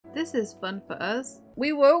This is fun for us.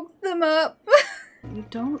 We woke them up. You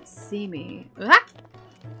don't see me. Ah!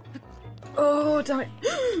 Oh, damn it.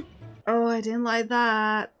 Oh, I didn't like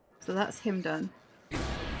that. So that's him done.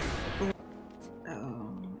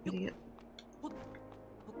 Oh, idiot.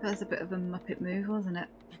 That was a bit of a Muppet move, wasn't it?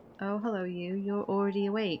 Oh, hello you. You're already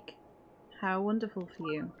awake. How wonderful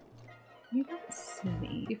for you. You don't see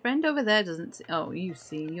me. Your friend over there doesn't see— oh, you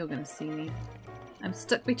see. You're gonna see me. I'm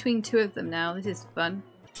stuck between two of them now. This is fun.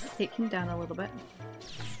 Take him down a little bit.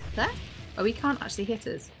 There? Oh, he can't actually hit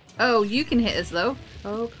us. Oh, you can hit us though.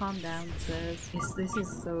 Oh, calm down, sirs. This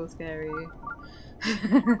is so scary.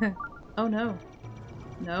 Oh no.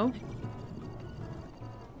 No.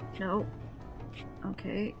 No.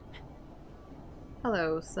 Okay.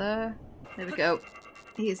 Hello, sir. There we go.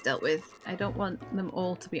 He is dealt with. I don't want them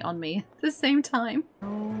all to be on me at the same time. Oh,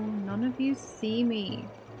 none of you see me.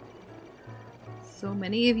 So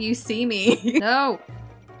many of you see me. No!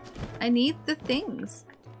 I need the things.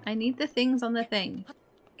 I need the things on the thing.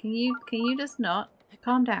 Can you just not?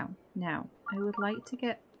 Calm down. Now, I would like to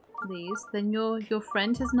get these. Then your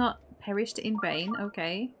friend has not perished in vain.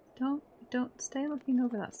 Okay. Don't stay looking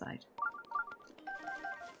over that side.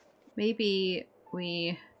 Maybe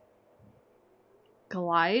we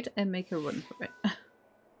glide and make a run for it.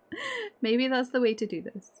 Maybe that's the way to do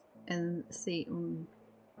this. And see,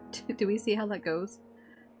 do we see how that goes?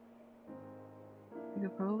 We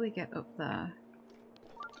could probably get up there.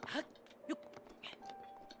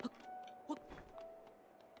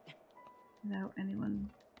 Without anyone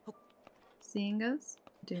seeing us.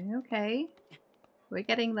 Doing okay. We're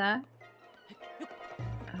getting there.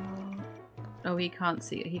 Oh. Oh, he can't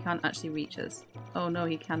see it. He can't actually reach us. Oh no,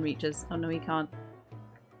 he can reach us. Oh no, he can't.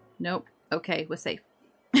 Nope. Okay, we're safe.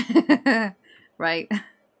 Right.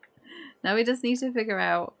 Now we just need to figure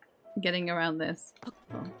out getting around this.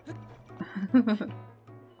 Oh.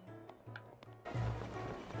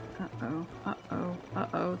 Uh-oh. Uh-oh.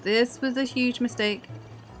 Uh-oh. This was a huge mistake.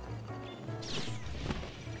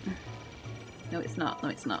 No, it's not. No,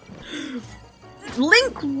 it's not.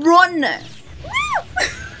 Link, run!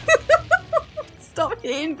 Stop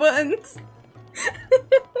hitting buttons.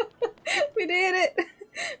 We did it.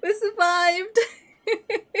 We survived.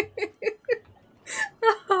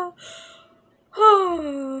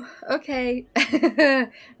 Oh, okay.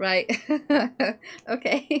 Right.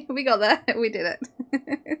 Okay, we got there. We did it.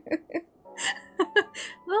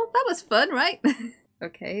 Well, that was fun, right?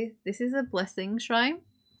 Okay, this is a blessing shrine.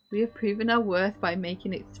 We have proven our worth by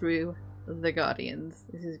making it through the Guardians.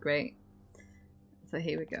 This is great. So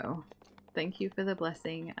here we go. Thank you for the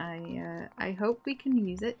blessing. I hope we can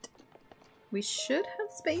use it. We should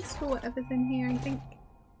have space for whatever's in here, I think.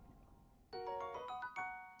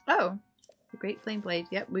 Oh, the Great Flame Blade.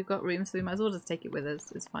 Yep, we've got room, so we might as well just take it with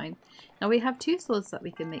us. It's fine. Now we have two swords that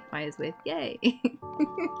we can make fires with. Yay!